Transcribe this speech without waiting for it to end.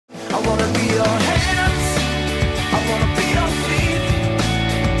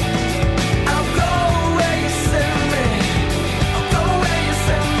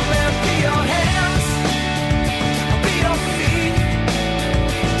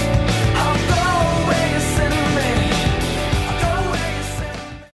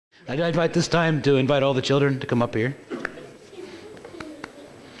I'd invite this time to invite all the children to come up here.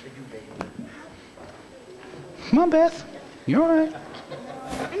 Come on, Beth. You're all right.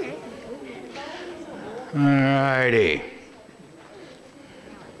 All righty.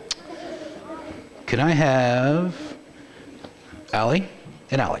 Can I have Allie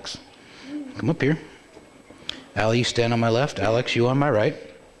and Alex? Come up here. Allie, you stand on my left. Alex, you on my right.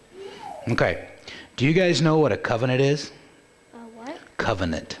 Okay. Do you guys know what a covenant is? What?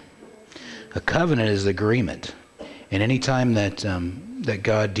 Covenant. A covenant is agreement. And any time that that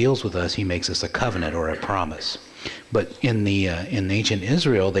God deals with us, he makes us a covenant or a promise. But in ancient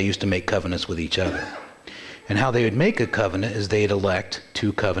Israel, they used to make covenants with each other. And how they would make a covenant is they'd elect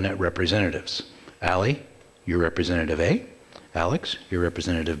 2 covenant representatives. Allie, you're representative A. Alex, you're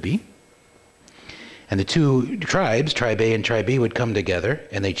representative B. And the 2 tribes, tribe A and tribe B, would come together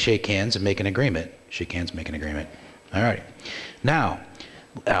and they'd shake hands and make an agreement. Shake hands, make an agreement. All right. Now,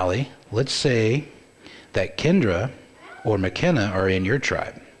 Allie, let's say that Kendra or McKenna are in your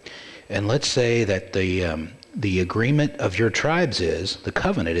tribe. And let's say that the agreement of your tribes is, the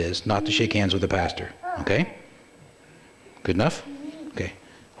covenant is, not to shake hands with the pastor. Okay? Good enough? Okay.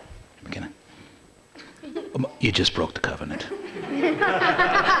 McKenna. You just broke the covenant.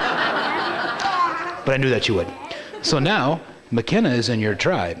 But I knew that you would. So now, McKenna is in your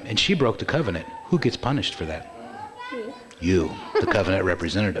tribe, and she broke the covenant. Who gets punished for that? You, the covenant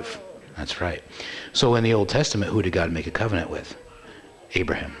representative. That's right. So in the Old Testament, who did God make a covenant with?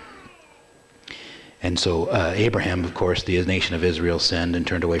 Abraham. And so Abraham, of course, the nation of Israel sinned and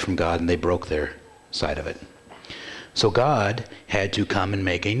turned away from God, and they broke their side of it. So God had to come and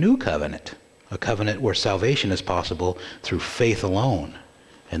make a new covenant, a covenant where salvation is possible through faith alone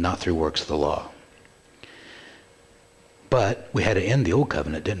and not through works of the law. But we had to end the old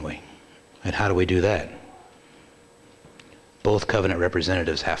covenant, didn't we? And how do we do that? Both covenant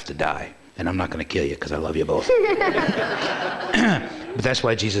representatives have to die. And I'm not going to kill you because I love you both. But that's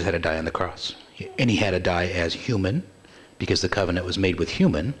why Jesus had to die on the cross. And he had to die as human because the covenant was made with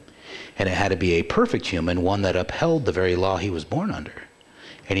human. And it had to be a perfect human, one that upheld the very law he was born under.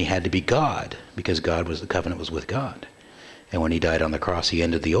 And he had to be God because the covenant was with God. And when he died on the cross, he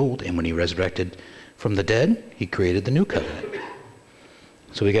ended the old. And when he resurrected from the dead, he created the new covenant.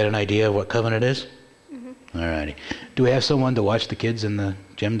 So we got an idea of what covenant is? Mm-hmm. All righty. Do we have someone to watch the kids in the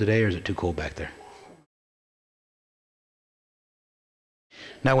gym today, or is it too cold back there?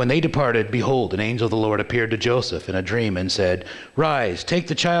 Now when they departed, behold, an angel of the Lord appeared to Joseph in a dream and said, Rise, take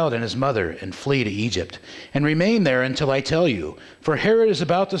the child and his mother, and flee to Egypt, and remain there until I tell you, for Herod is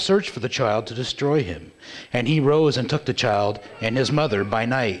about to search for the child to destroy him. And he rose and took the child and his mother by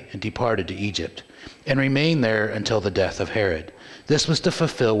night and departed to Egypt, and remained there until the death of Herod. This was to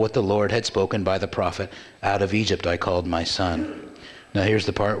fulfill what the Lord had spoken by the prophet, Out of Egypt I called my son. Now here's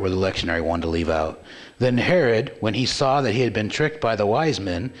the part where the lectionary wanted to leave out. Then Herod, when he saw that he had been tricked by the wise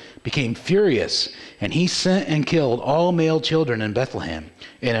men, became furious, and he sent and killed all male children in Bethlehem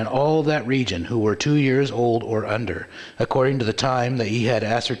and in all that region who were 2 years old or under, according to the time that he had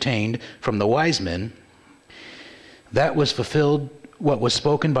ascertained from the wise men. That was fulfilled what was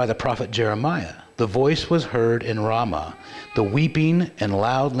spoken by the prophet Jeremiah. The voice was heard in Ramah, the weeping and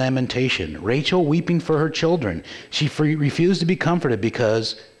loud lamentation, Rachel weeping for her children. She refused to be comforted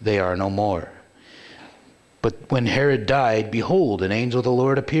because they are no more. But when Herod died, behold, an angel of the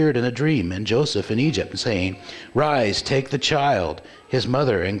Lord appeared in a dream in Joseph in Egypt, saying, Rise, take the child, his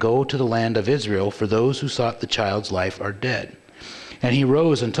mother, and go to the land of Israel, for those who sought the child's life are dead. And he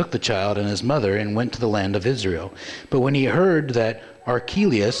rose and took the child and his mother and went to the land of Israel. But when he heard that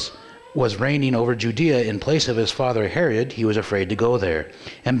Archelaus was reigning over Judea in place of his father Herod, he was afraid to go there.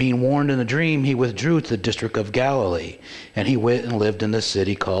 And being warned in a dream, he withdrew to the district of Galilee. And he went and lived in the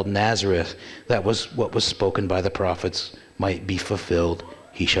city called Nazareth. That was what was spoken by the prophets might be fulfilled.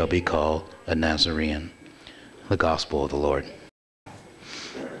 He shall be called a Nazarene. The Gospel of the Lord.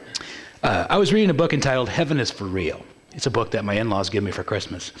 I was reading a book entitled Heaven is for Real. It's a book that my in-laws gave me for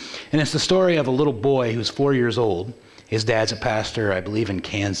Christmas. And it's the story of a little boy who's 4 years old. His dad's a pastor, I believe, in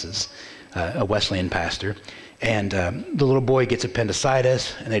Kansas, a Wesleyan pastor. And the little boy gets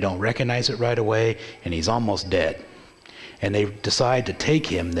appendicitis, and they don't recognize it right away, and he's almost dead. And they decide to take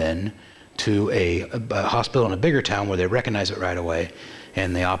him then to a hospital in a bigger town where they recognize it right away,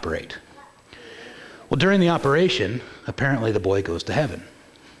 and they operate. Well, during the operation, apparently the boy goes to heaven,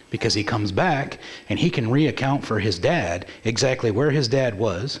 because he comes back, and he can recount for his dad exactly where his dad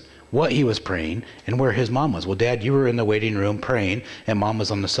was, what he was praying, and where his mom was. Well, Dad, you were in the waiting room praying, and Mom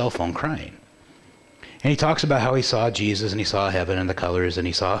was on the cell phone crying. And he talks about how he saw Jesus, and he saw heaven and the colors, and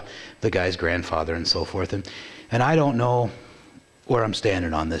he saw the guy's grandfather and so forth. And I don't know where I'm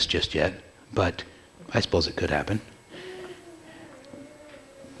standing on this just yet, but I suppose it could happen.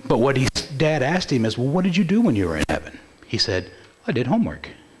 But what Dad asked him is, well, what did you do when you were in heaven? He said, I did homework.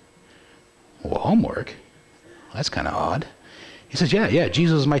 Well, homework? That's kind of odd. He says, yeah,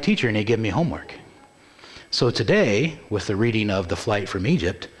 Jesus was my teacher and he gave me homework. So today, with the reading of the flight from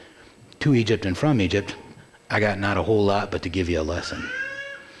Egypt, to Egypt and from Egypt, I got not a whole lot but to give you a lesson.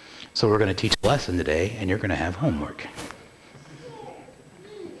 So we're going to teach a lesson today, and you're going to have homework.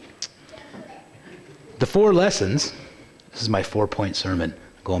 The 4 lessons, this is my 4-point sermon,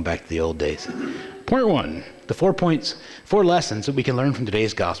 going back to the old days. Point 1, the 4 lessons that we can learn from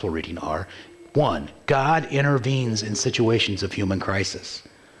today's gospel reading are, 1, God intervenes in situations of human crisis.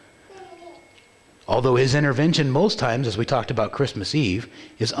 Although his intervention most times, as we talked about Christmas Eve,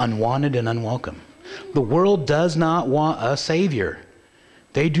 is unwanted and unwelcome. The world does not want a savior.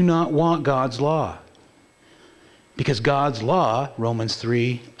 They do not want God's law. Because God's law, Romans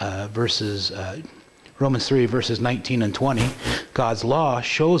 3 verses 19 and 20, God's law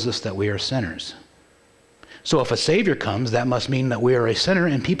shows us that we are sinners. So if a savior comes, that must mean that we are a sinner,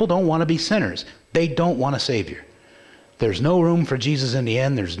 and people don't want to be sinners. They don't want a savior. There's no room for Jesus in the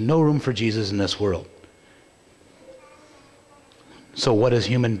end. There's no room for Jesus in this world. So what does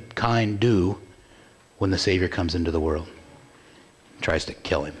humankind do when the Savior comes into the world? Tries to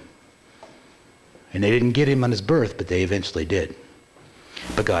kill him. And they didn't get him on his birth, but they eventually did.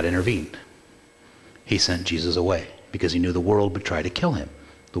 But God intervened. He sent Jesus away because he knew the world would try to kill him.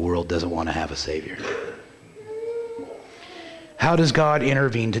 The world doesn't want to have a Savior. How does God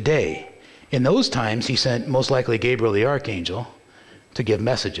intervene today? In those times, he sent most likely Gabriel the archangel to give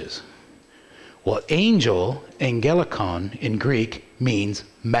messages. Well, angel, angelikon in Greek, means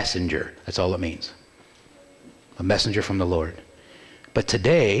messenger. That's all it means. A messenger from the Lord. But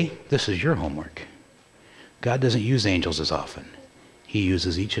today, this is your homework. God doesn't use angels as often. He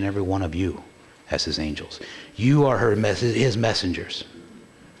uses each and every one of you as his angels. You are his messengers.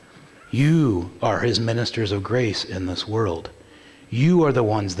 You are his ministers of grace in this world. You are the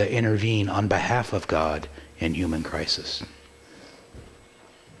ones that intervene on behalf of God in human crisis.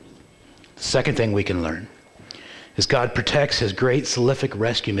 The second thing we can learn is God protects his great salvific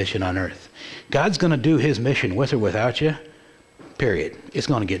rescue mission on earth. God's going to do his mission with or without you, period. It's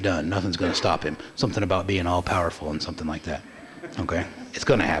going to get done. Nothing's going to stop him. Something about being all-powerful and something like that. Okay? It's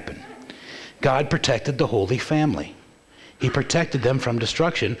going to happen. God protected the Holy Family. He protected them from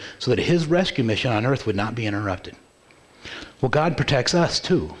destruction so that his rescue mission on earth would not be interrupted. Well, God protects us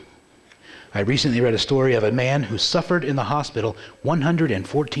too. I recently read a story of a man who suffered in the hospital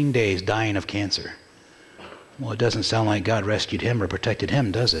 114 days dying of cancer. Well, it doesn't sound like God rescued him or protected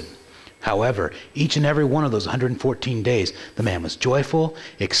him, does it? However, each and every one of those 114 days, the man was joyful,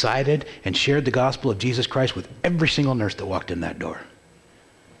 excited, and shared the gospel of Jesus Christ with every single nurse that walked in that door.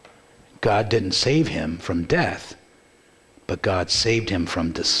 God didn't save him from death, but God saved him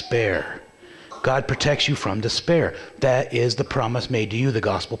from despair. God protects you from despair. That is the promise made to you, the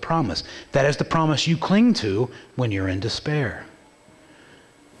gospel promise. That is the promise you cling to when you're in despair.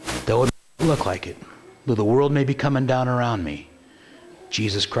 Though it may look like it, though the world may be coming down around me,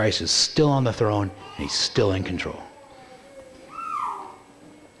 Jesus Christ is still on the throne and he's still in control.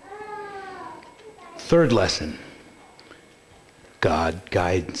 Third lesson, God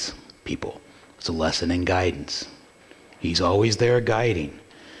guides people. It's a lesson in guidance. He's always there guiding.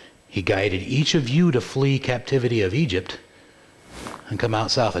 He guided each of you to flee captivity of Egypt and come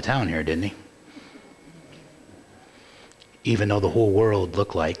out south of town here, didn't he? Even though the whole world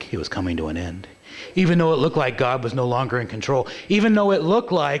looked like it was coming to an end. Even though it looked like God was no longer in control. Even though it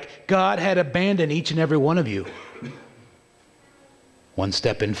looked like God had abandoned each and every one of you. One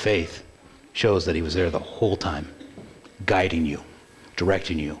step in faith shows that he was there the whole time, guiding you,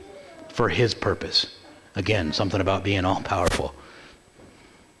 directing you for his purpose. Again, something about being all-powerful.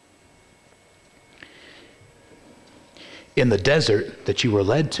 In the desert that you were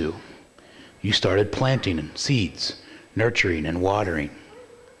led to, you started planting seeds, nurturing and watering.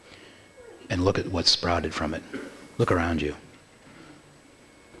 And look at what sprouted from it. Look around you.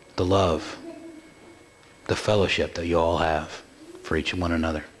 The love, the fellowship that you all have for each one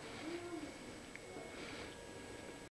another.